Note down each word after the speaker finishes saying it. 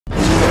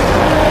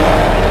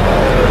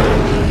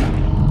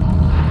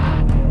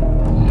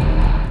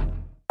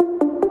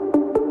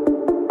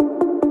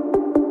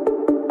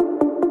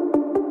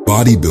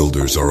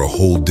Bodybuilders are a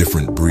whole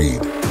different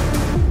breed.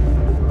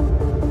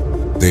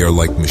 They are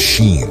like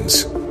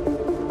machines.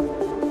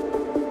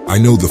 I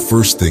know the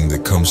first thing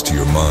that comes to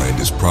your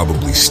mind is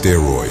probably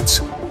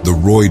steroids, the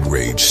roid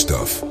rage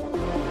stuff.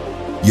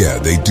 Yeah,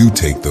 they do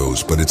take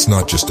those, but it's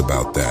not just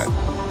about that.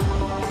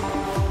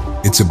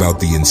 It's about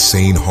the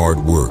insane hard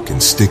work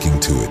and sticking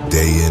to it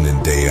day in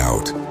and day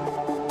out.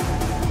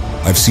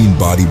 I've seen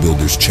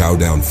bodybuilders chow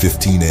down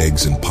 15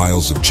 eggs and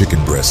piles of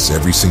chicken breasts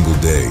every single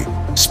day,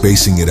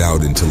 spacing it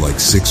out into like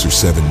 6 or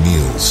 7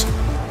 meals.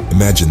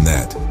 Imagine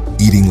that,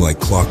 eating like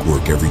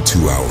clockwork every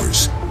 2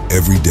 hours,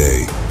 every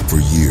day, for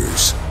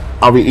years.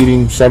 I'll be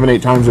eating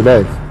 7-8 times a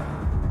day.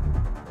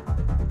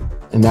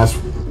 And that's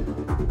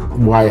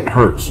why it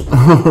hurts.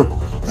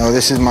 Now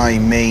this is my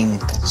main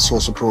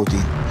source of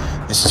protein.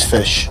 This is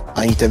fish.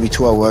 I eat every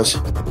 2 hours.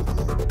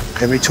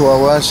 Every 2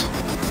 hours,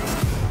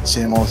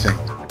 same old thing.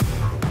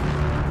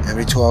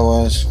 Every 2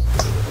 hours,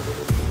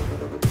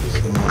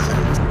 same old thing.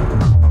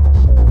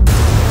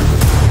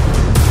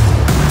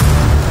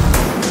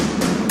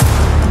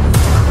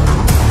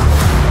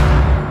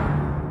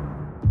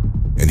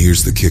 And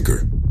here's the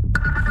kicker.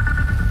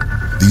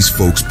 These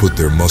folks put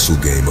their muscle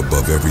game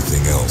above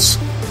everything else.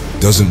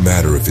 Doesn't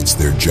matter if it's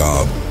their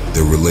job,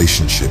 their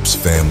relationships,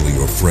 family,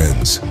 or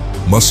friends.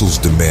 Muscles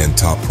demand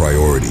top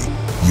priority.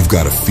 You've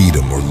got to feed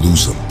them or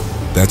lose them.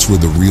 That's where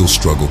the real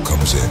struggle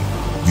comes in.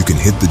 You can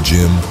hit the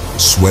gym,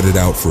 sweat it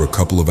out for a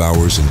couple of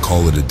hours and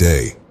call it a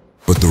day.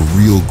 But the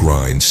real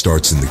grind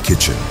starts in the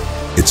kitchen.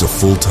 It's a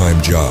full-time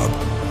job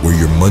where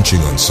you're munching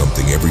on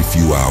something every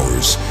few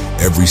hours,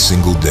 every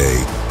single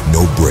day,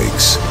 no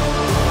breaks.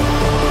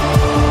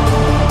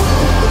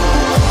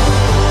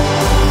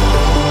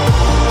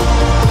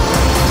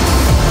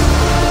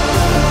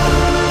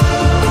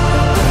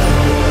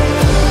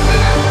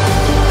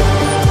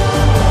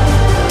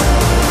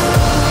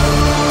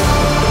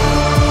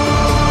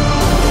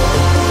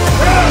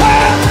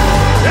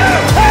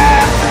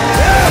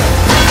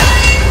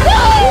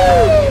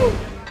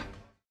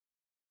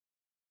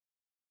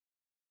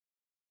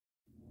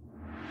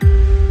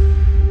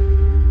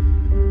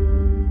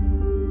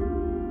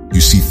 You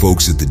see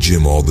folks at the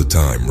gym all the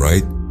time,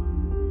 right?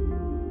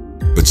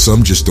 But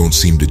some just don't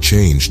seem to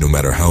change no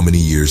matter how many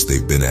years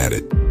they've been at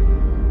it.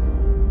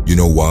 You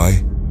know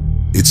why?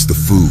 It's the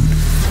food.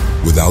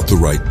 Without the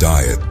right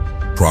diet,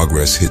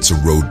 progress hits a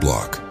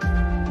roadblock.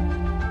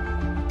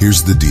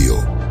 Here's the deal.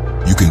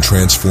 You can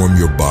transform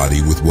your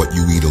body with what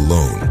you eat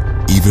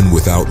alone, even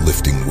without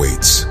lifting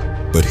weights.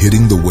 But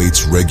hitting the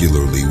weights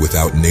regularly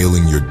without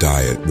nailing your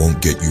diet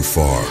won't get you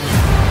far.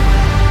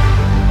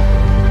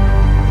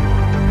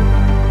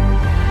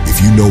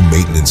 If you know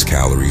maintenance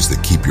calories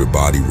that keep your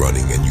body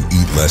running and you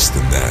eat less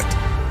than that,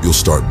 you'll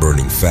start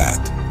burning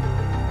fat.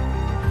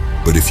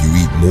 But if you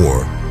eat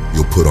more,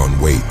 you'll put on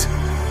weight.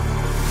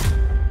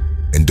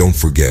 And don't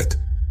forget,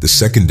 the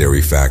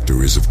secondary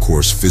factor is of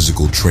course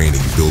physical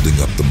training, building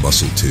up the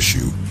muscle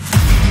tissue.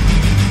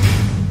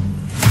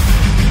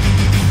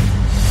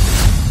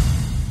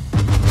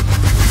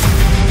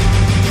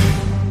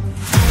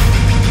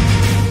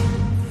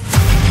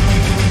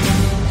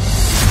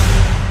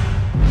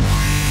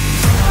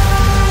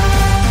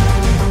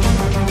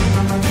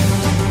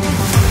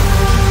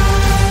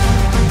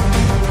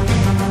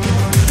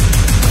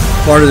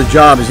 Part of the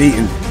job is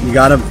eating. You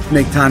gotta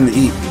make time to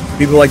eat.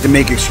 People like to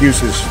make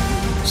excuses.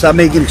 Stop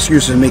making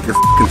excuses and make your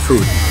f***ing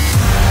food.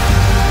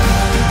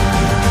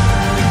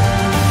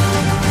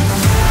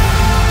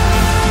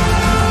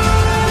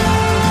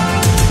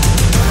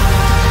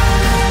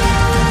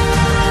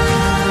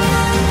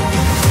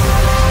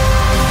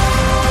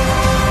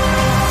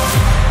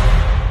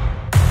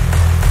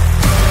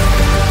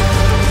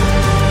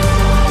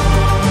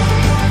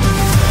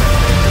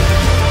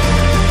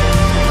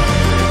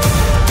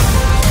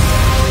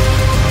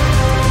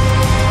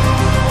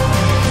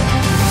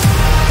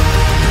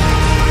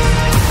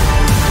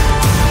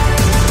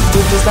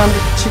 Just done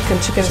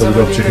chicken. So we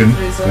got chicken,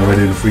 we're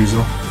ready in the freezer.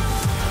 And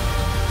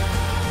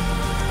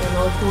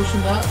I'll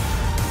portion that.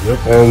 Yep,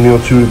 and meal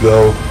 2 to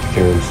go.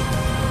 Chickens.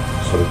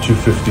 So the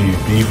 250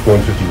 beef,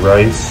 150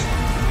 rice,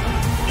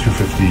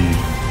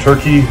 250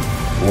 turkey,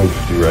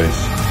 150 rice.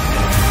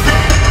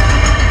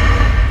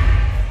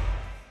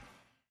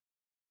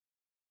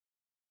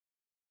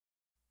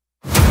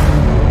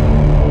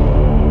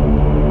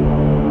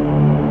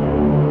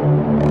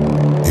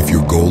 If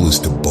your goal is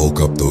to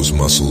bulk up those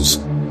muscles,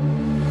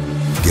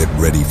 get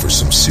ready for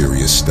some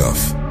serious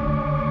stuff.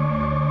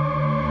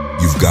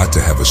 You've got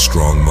to have a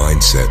strong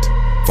mindset,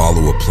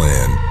 follow a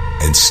plan,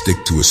 and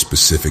stick to a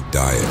specific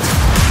diet.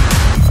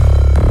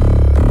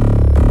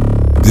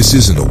 This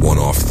isn't a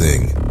one-off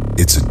thing,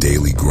 it's a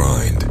daily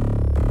grind.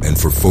 And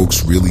for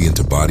folks really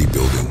into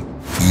bodybuilding,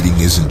 eating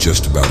isn't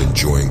just about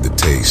enjoying the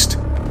taste,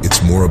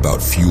 it's more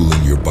about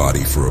fueling your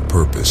body for a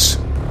purpose.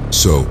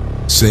 So,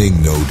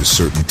 saying no to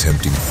certain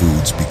tempting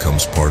foods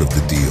becomes part of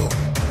the deal.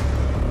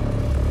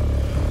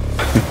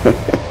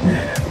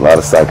 A lot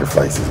of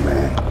sacrifices,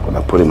 man, when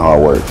I put in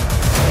hard work.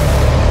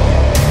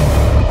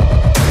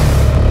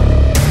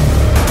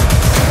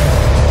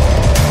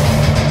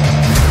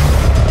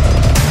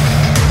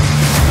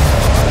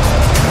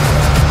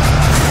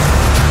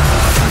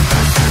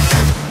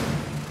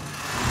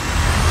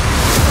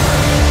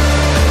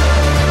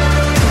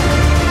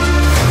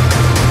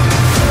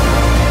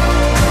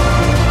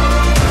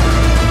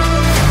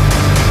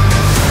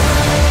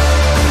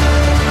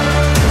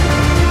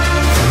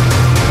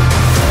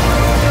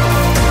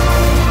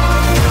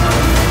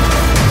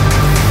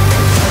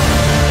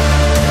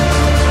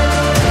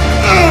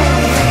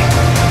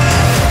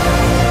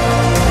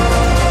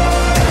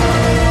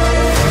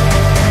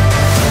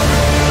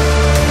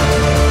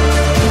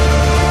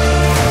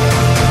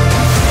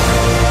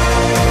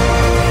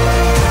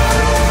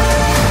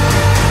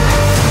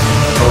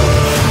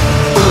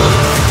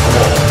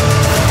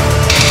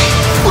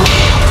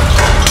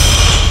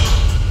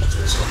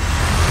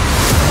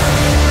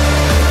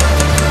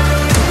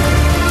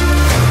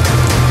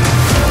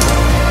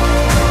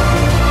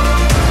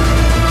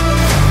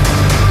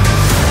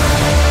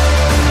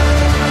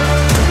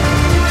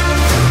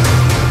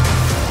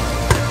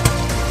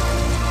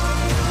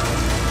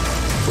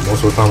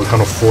 time we're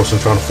kind of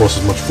trying to force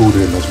as much food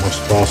in as much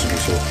as possible.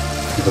 So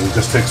because it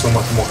just takes so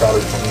much more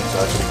calories for me to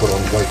actually put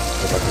on weight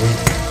as I can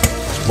eat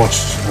as much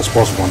as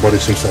possible. My body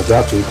seems to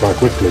adapt to it quite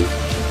quickly,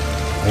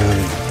 and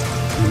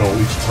you know,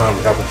 each time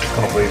we have to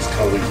kind of raise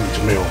calories each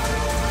meal,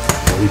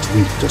 each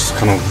week, just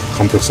kind of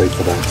compensate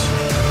for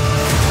that.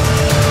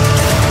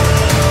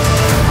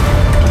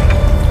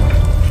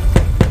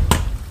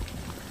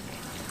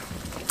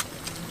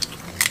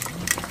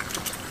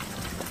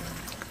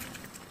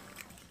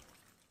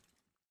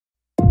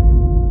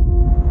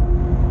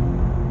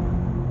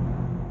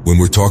 When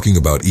we're talking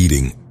about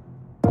eating,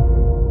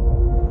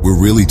 we're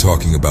really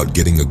talking about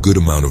getting a good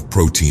amount of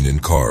protein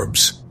and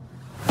carbs.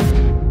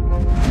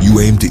 You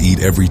aim to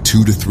eat every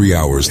 2 to 3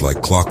 hours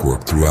like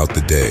clockwork throughout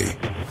the day.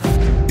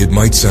 It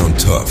might sound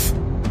tough,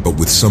 but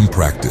with some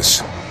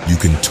practice, you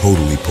can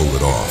totally pull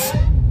it off.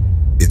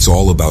 It's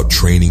all about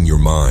training your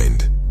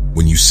mind.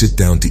 When you sit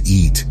down to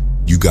eat,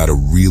 you gotta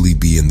really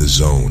be in the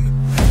zone.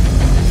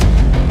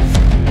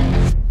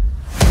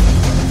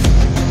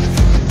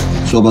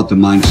 It's all about the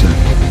mindset.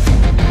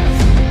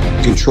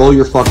 Control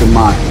your fucking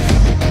mind.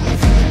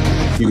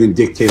 You can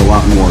dictate a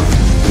lot more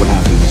what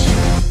happens.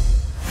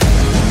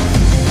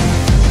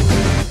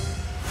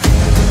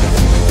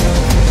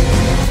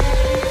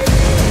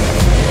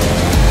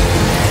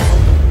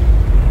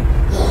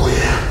 Oh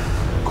yeah.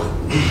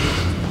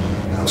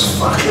 That was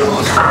fucking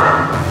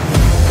awesome.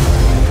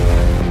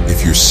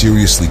 If you're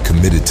seriously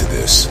committed to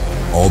this,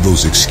 all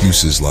those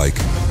excuses like,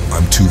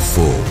 I'm too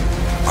full,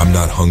 I'm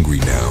not hungry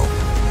now,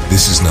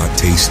 this is not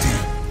tasty,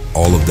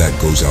 all of that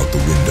goes out the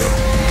window.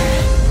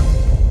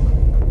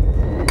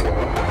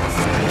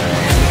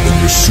 When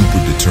you're super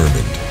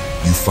determined,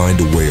 you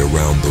find a way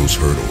around those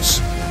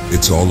hurdles.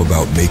 It's all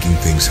about making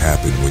things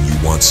happen when you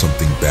want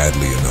something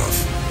badly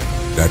enough.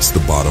 That's the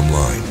bottom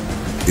line.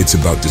 It's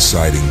about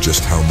deciding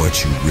just how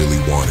much you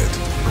really want it.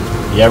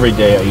 Yeah, every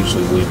day I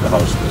usually leave the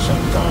house at the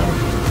same time.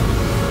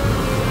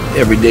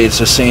 Every day it's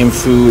the same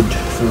food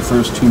for the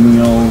first 2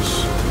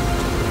 meals.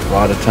 A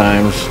lot of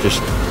times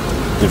just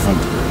different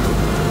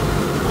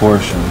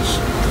portions.